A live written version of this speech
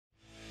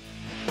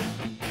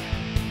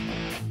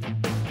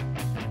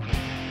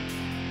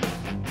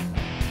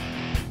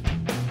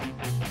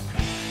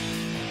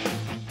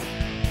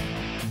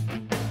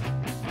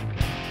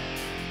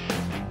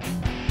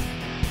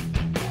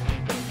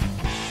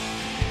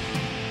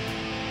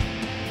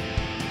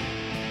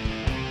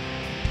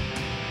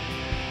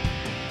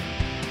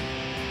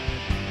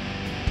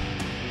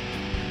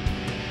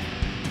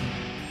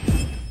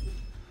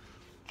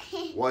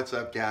What's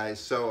up, guys?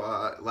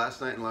 So last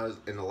night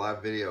in the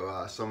live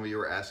video, some of you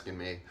were asking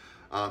me,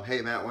 hey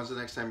Matt, when's the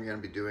next time you're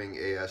going to be doing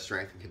a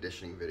strength and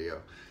conditioning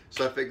video?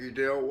 So I figured,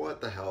 you know, what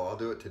the hell, I'll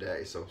do it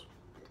today. So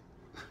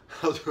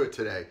I'll do it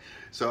today.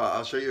 So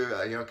I'll show you,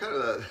 you know, kind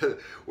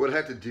of what I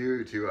have to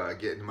do to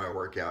get into my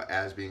workout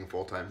as being a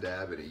full-time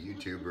dad and a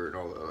YouTuber and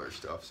all the other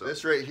stuff. So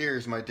this right here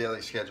is my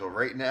daily schedule.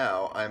 Right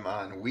now, I'm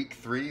on week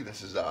 3.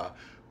 This is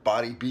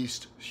Body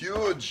Beast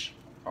Huge.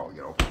 Oh, we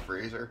got to open the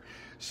freezer.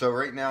 So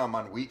right now I'm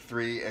on week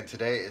 3, and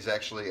today is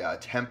actually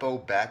tempo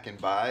back and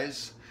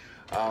buys.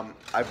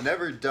 I've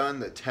never done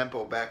the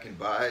tempo back and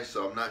buys,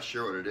 so I'm not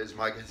sure what it is.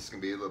 My guess is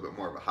going to be a little bit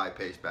more of a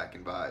high-paced back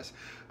and buys.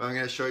 But I'm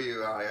going to show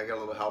you, I got a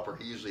little helper.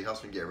 He usually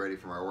helps me get ready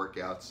for my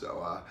workouts.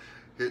 So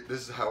this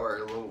is how our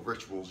little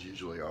rituals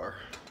usually are.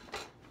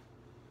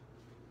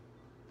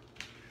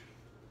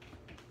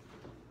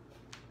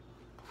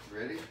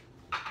 Ready?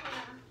 Yeah.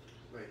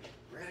 Wait,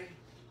 ready?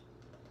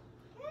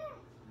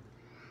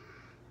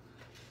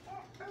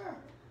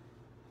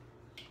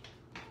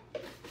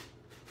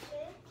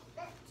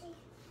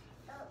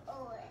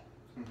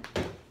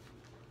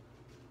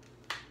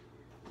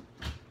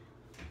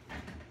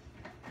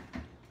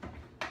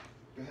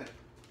 Go ahead.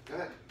 Go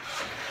ahead.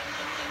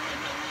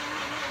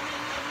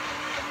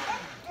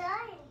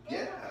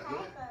 Yeah, go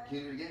ahead. Can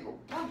you do it again? Go.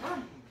 Brum,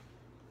 brum.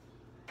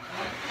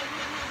 Yeah.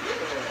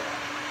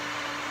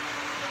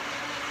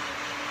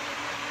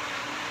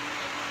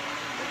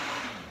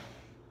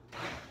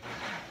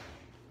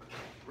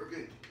 We're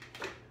good.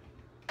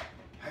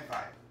 High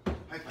five.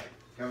 High five.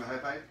 Can I have a high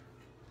five?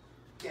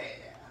 Yeah.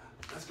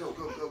 Let's go,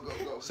 go, go, go,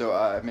 go. So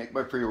I make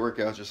my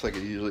pre-workouts just like I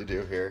usually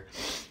do here.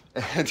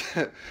 And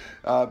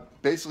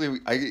basically,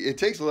 it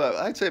takes a lot,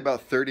 I'd say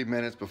about 30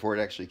 minutes before it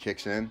actually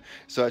kicks in.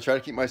 So I try to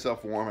keep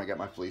myself warm. I got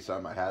my fleece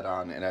on, my hat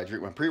on, and I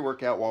drink my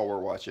pre-workout while we're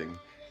watching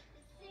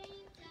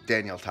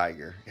Daniel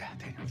Tiger. Yeah,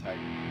 Daniel Tiger.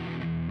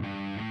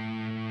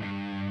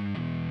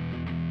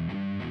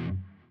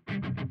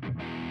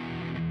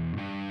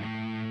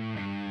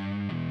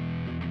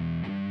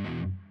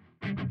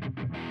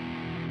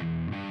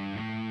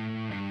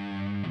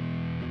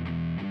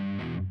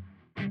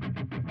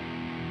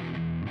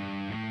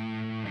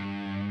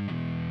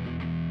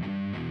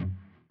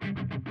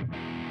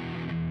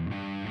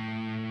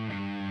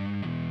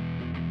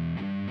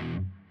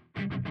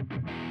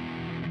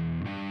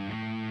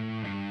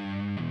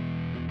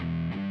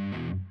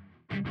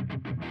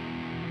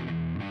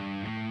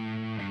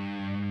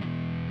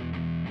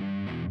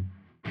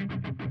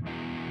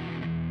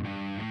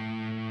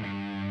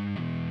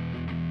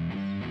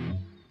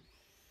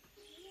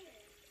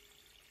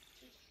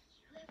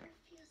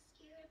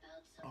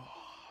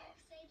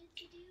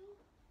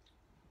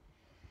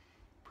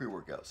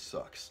 Pre-workout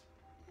sucks.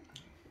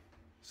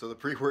 So the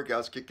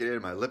pre-workout's kicking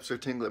in, my lips are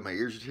tingling, my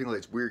ears are tingling.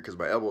 It's weird because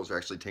my elbows are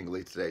actually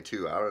tingly today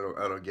too. I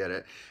don't get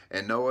it.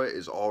 And Noah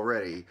is all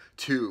ready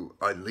to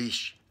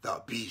unleash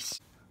the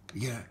beast.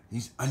 Yeah,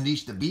 he's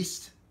unleashed the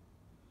beast.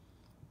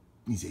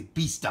 He's a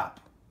beast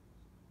stop.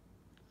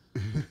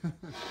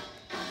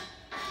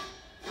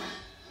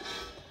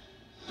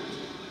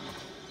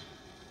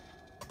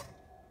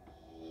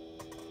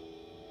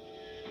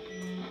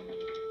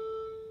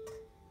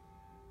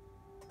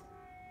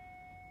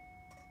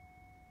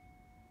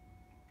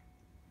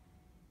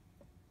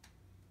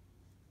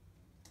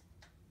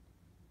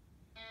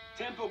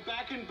 Tempo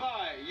back and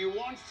buy. You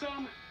want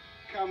some?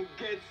 Come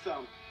get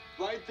some.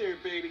 Right there,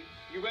 baby.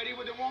 You ready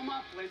with the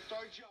warm-up? Let's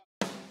start jogging.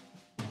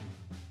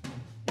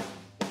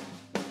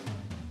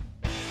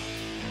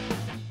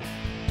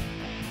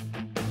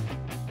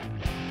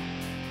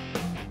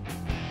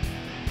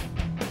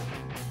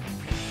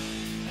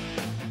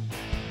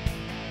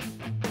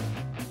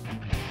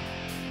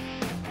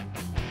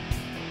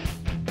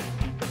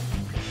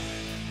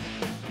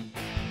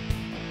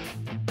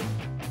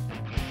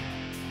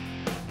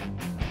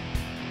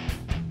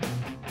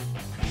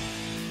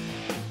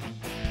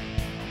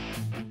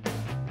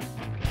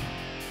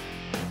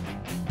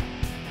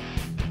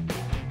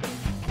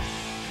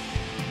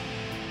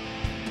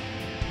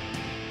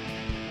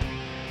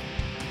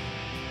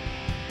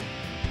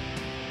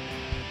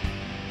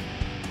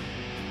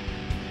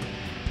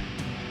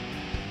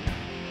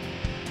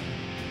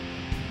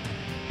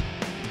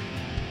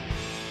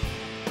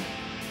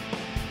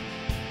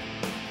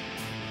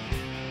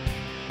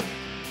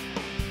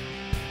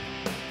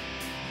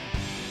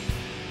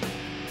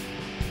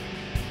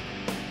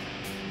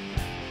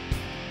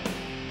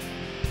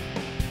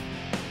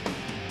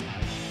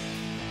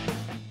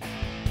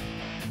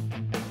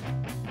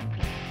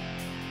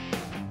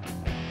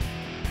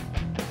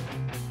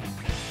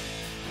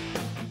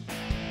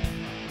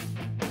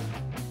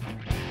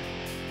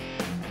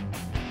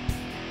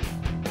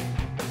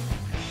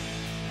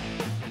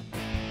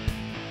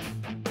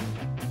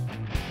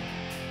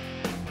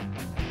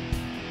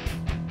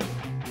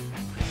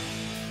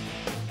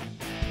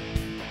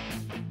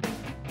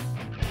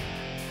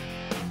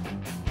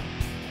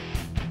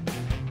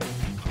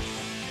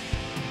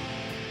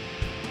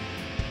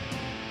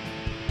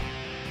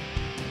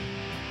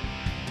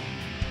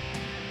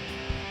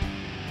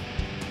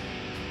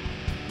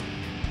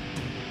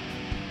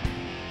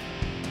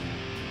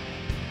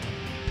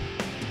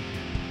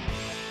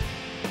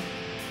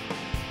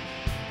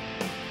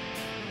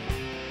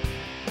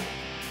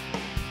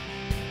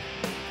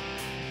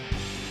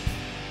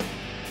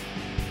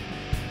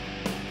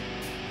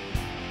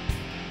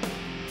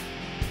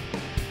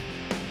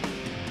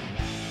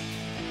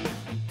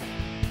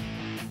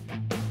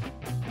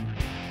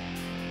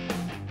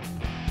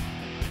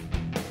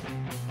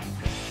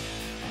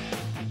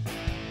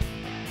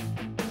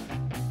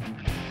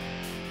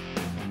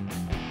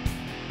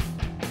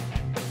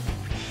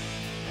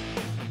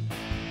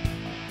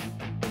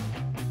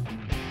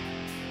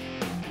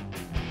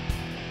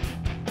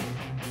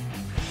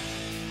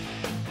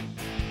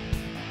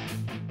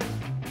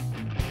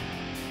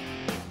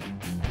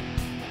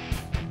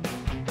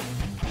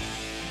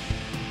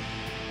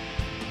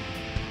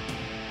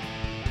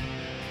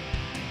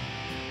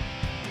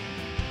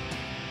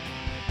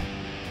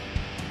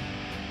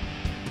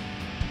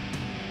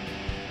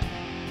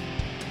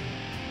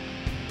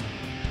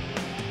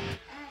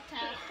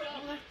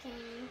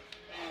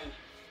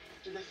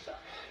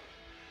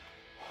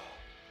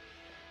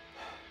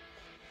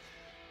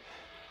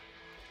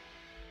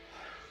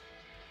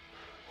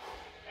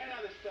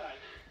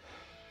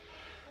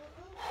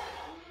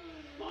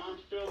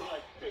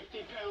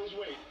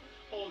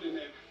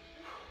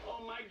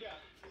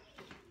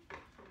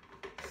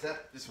 What's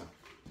that? This one.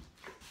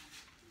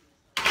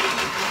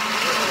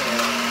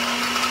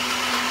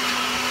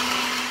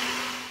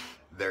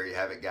 There you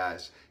have it,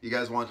 guys. You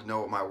guys want to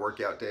know what my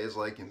workout day is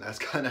like, and that's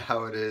kind of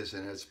how it is,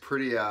 and it's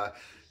pretty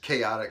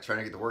chaotic trying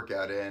to get the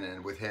workout in,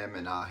 and with him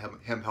and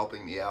him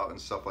helping me out and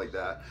stuff like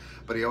that.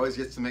 But he always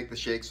gets to make the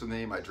shakes with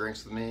me, my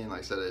drinks with me, and like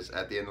I said, it's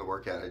at the end of the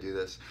workout I do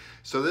this.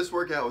 So this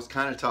workout was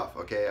kind of tough,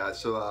 okay?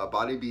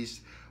 Body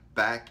Beast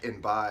Back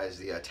and Buys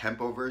the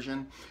tempo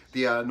version.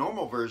 The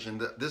normal version,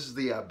 this is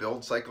the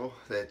build cycle.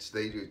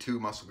 They do 2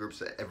 muscle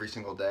groups every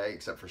single day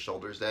except for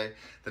shoulders day.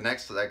 The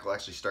next cycle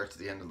actually starts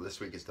at the end of this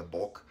week. It's the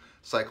bulk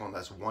cycle, and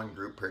that's 1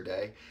 group per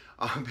day.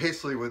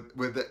 Basically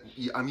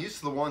I'm used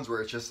to the ones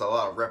where it's just a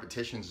lot of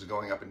repetitions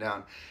going up and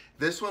down.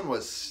 This one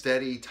was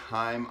steady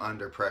time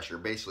under pressure,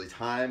 basically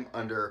time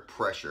under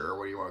pressure, or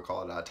what do you want to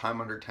call it, time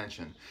under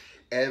tension.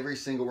 Every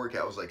single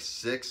workout was like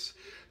 6.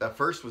 The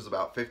first was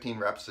about 15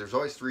 reps. There's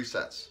always 3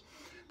 sets.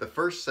 The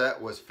first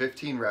set was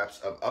 15 reps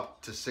of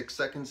up to 6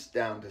 seconds,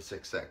 down to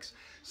 6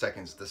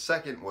 seconds. The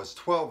second was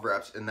 12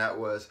 reps, and that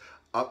was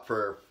up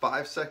for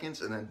 5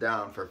 seconds and then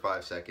down for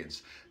 5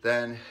 seconds.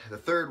 Then the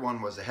third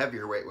one was a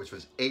heavier weight, which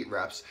was 8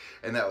 reps,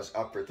 and that was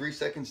up for 3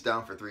 seconds,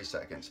 down for 3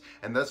 seconds.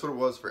 And that's what it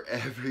was for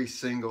every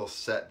single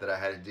set that I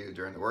had to do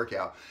during the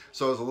workout.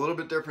 So it was a little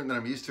bit different than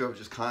I'm used to, of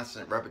just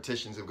constant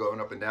repetitions of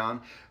going up and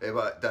down.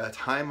 But the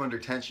time under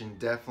tension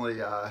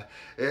definitely,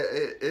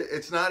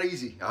 it's not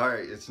easy. All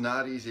right, it's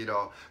not easy at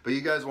all. But you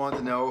guys want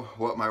to know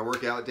what my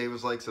workout day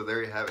was like, so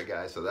there you have it,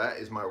 guys. So that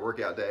is my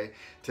workout day.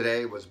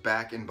 Today was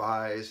back and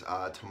buys.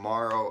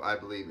 Tomorrow, I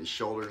believe, is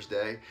shoulders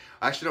day.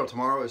 Actually, no,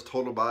 tomorrow is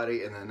total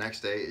body, and the next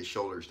day is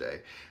shoulders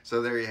day.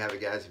 So there you have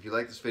it, guys. If you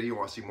like this video and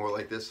want to see more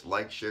like this,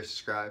 like, share,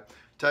 subscribe,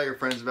 tell your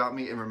friends about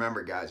me, and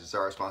remember, guys, it's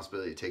our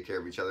responsibility to take care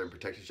of each other and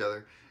protect each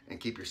other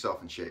and keep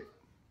yourself in shape.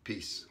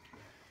 Peace.